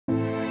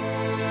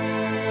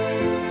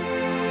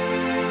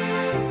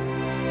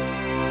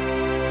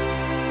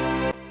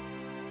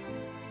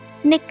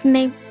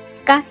Nickname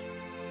Sky.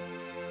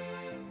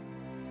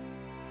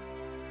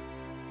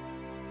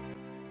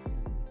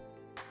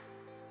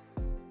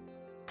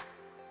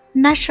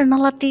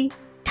 Nationality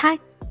Thai.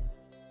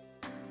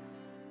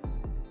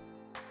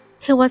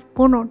 He was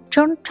born on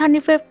June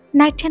 25,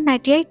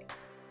 1998.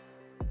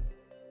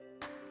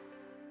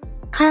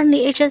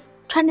 Currently ages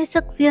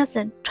 26 years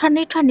in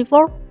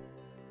 2024.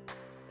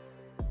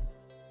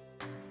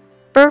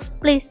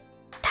 Birthplace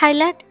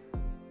Thailand.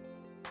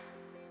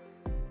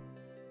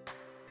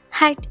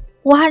 Height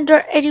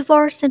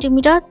 184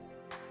 centimeters.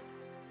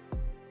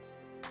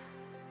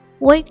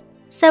 Weight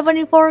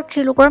 74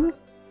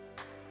 kilograms.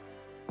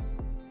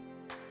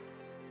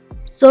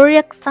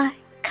 Zodiac sign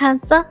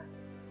Cancer.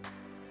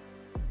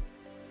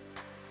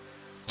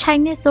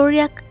 Chinese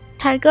zodiac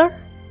Tiger.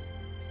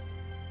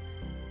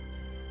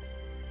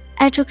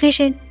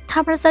 Education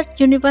Thammasat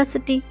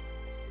University.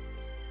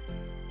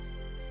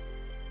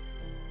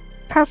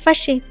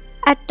 Profession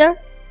Actor.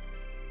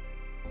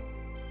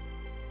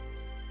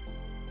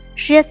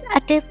 She is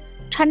active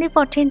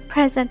 2014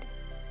 present.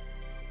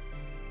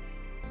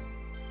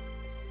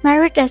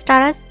 Married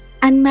status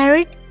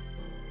unmarried.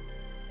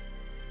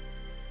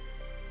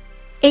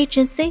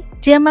 Agency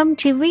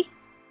TV.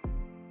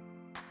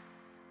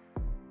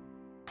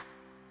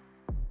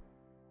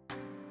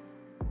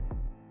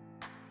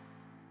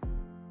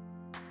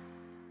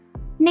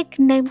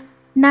 Nickname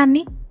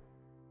Nani.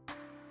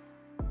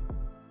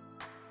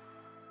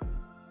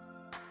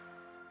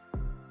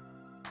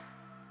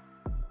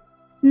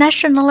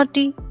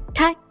 Nationality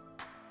Thai.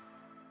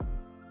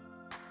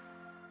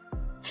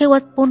 He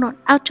was born on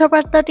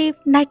October 30,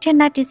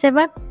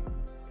 1997.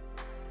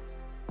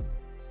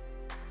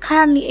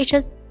 Currently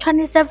ages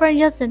 27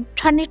 years in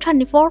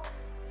 2024.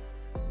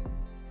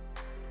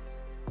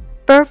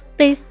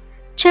 Birthplace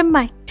Chiang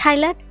Mai,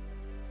 Thailand.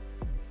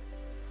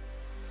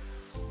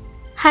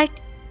 Height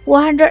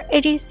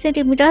 180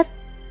 centimeters.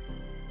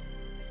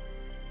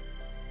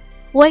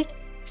 Weight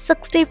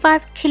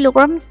 65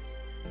 kilograms.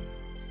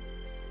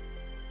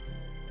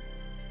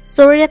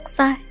 Zodiac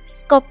sign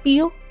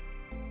Scorpio.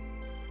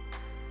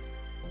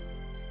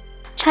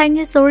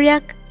 Chinese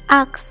zodiac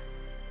Ox.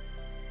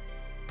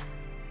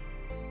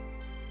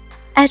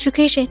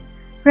 Education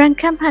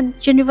Rangkhamhaen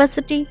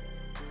University.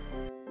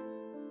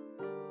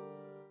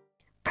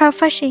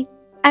 Profession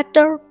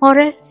Actor,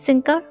 Model,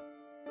 Singer.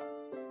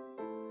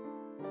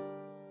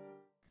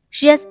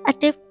 She is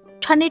active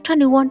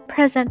 2021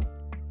 present.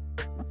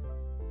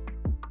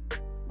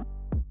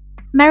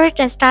 Married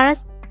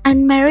status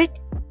unmarried.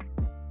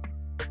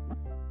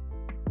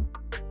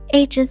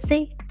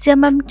 Agency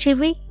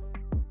TV.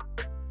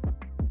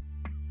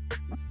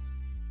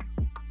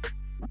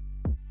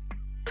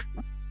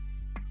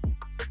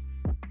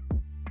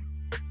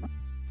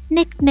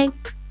 Nickname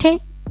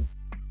T.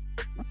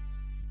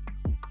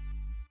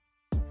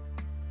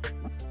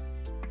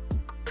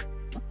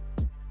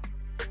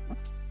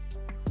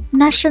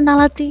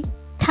 Nationality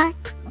Thai.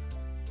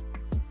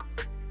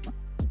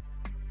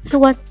 He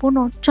was born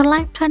on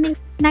July 20,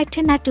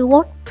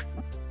 1991.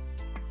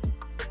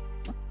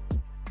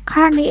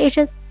 Currently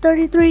ages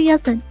 33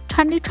 years in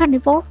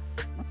 2024.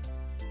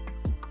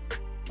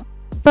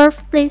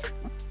 Birthplace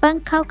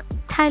Bangkok,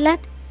 Thailand.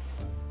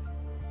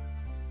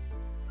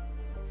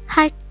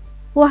 Height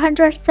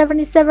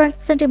 177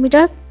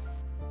 centimeters.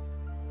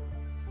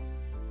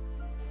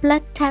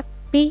 Blood type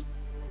B.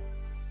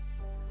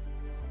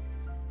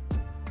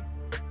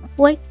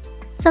 Weight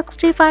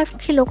 65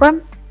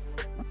 kilograms.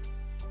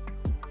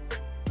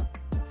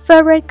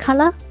 Favorite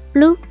color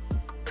blue.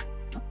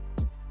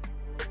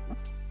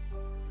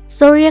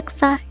 Zodiac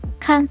sign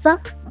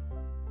Cancer.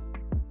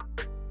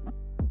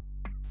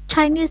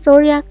 Chinese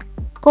zodiac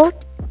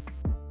Goat.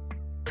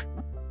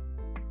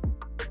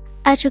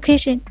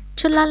 Education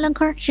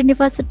Chulalongkorn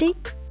University.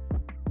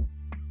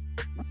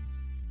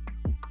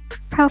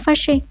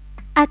 Profession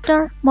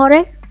Actor,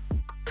 Model.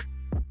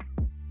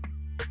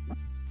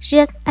 She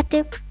is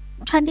active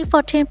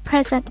 2014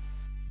 present.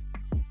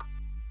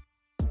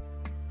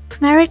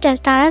 Married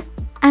status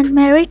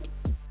unmarried.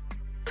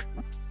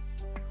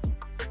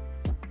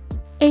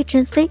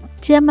 Agency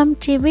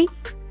TV.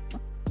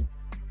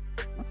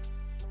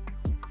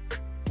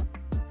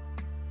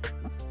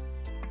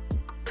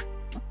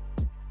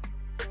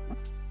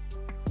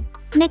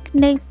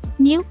 Nickname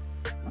New.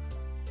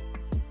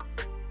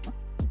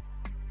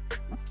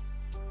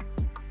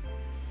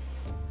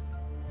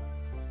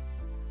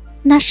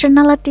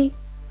 Nationality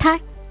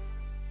Thai.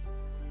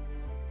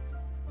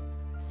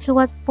 He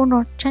was born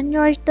on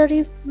January 30,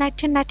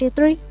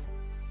 1993.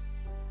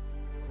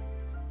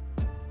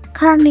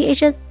 Currently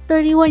ages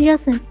 31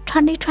 years in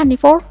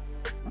 2024.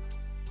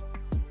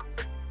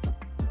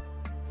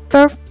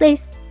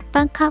 Birthplace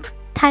Bangkok,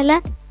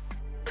 Thailand.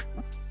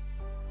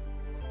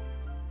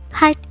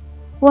 Height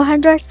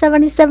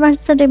 177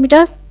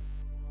 centimeters.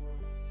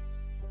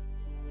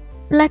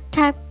 Blood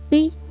type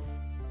B.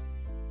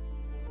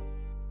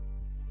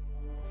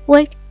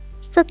 Weight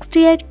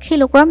 68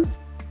 kilograms.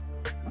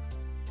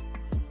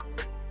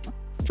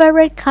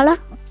 Favorite color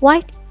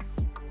white.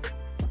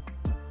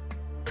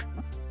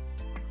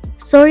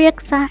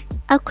 Zodiac sign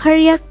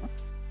Aquarius.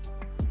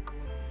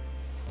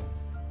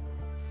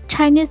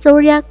 Chinese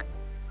zodiac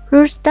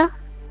Rooster.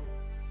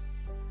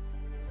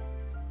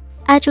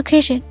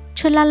 Education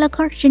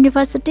Chulalongkorn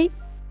University.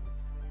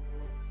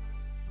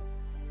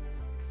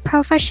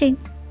 Profession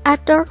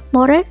actor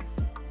model.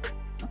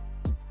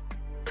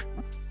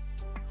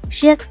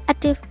 Years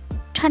active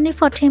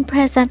 2014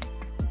 present.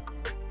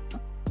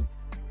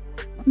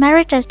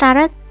 Marital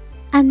status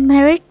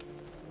unmarried.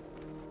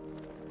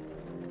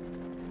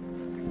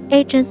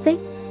 Agency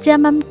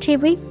German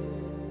TV.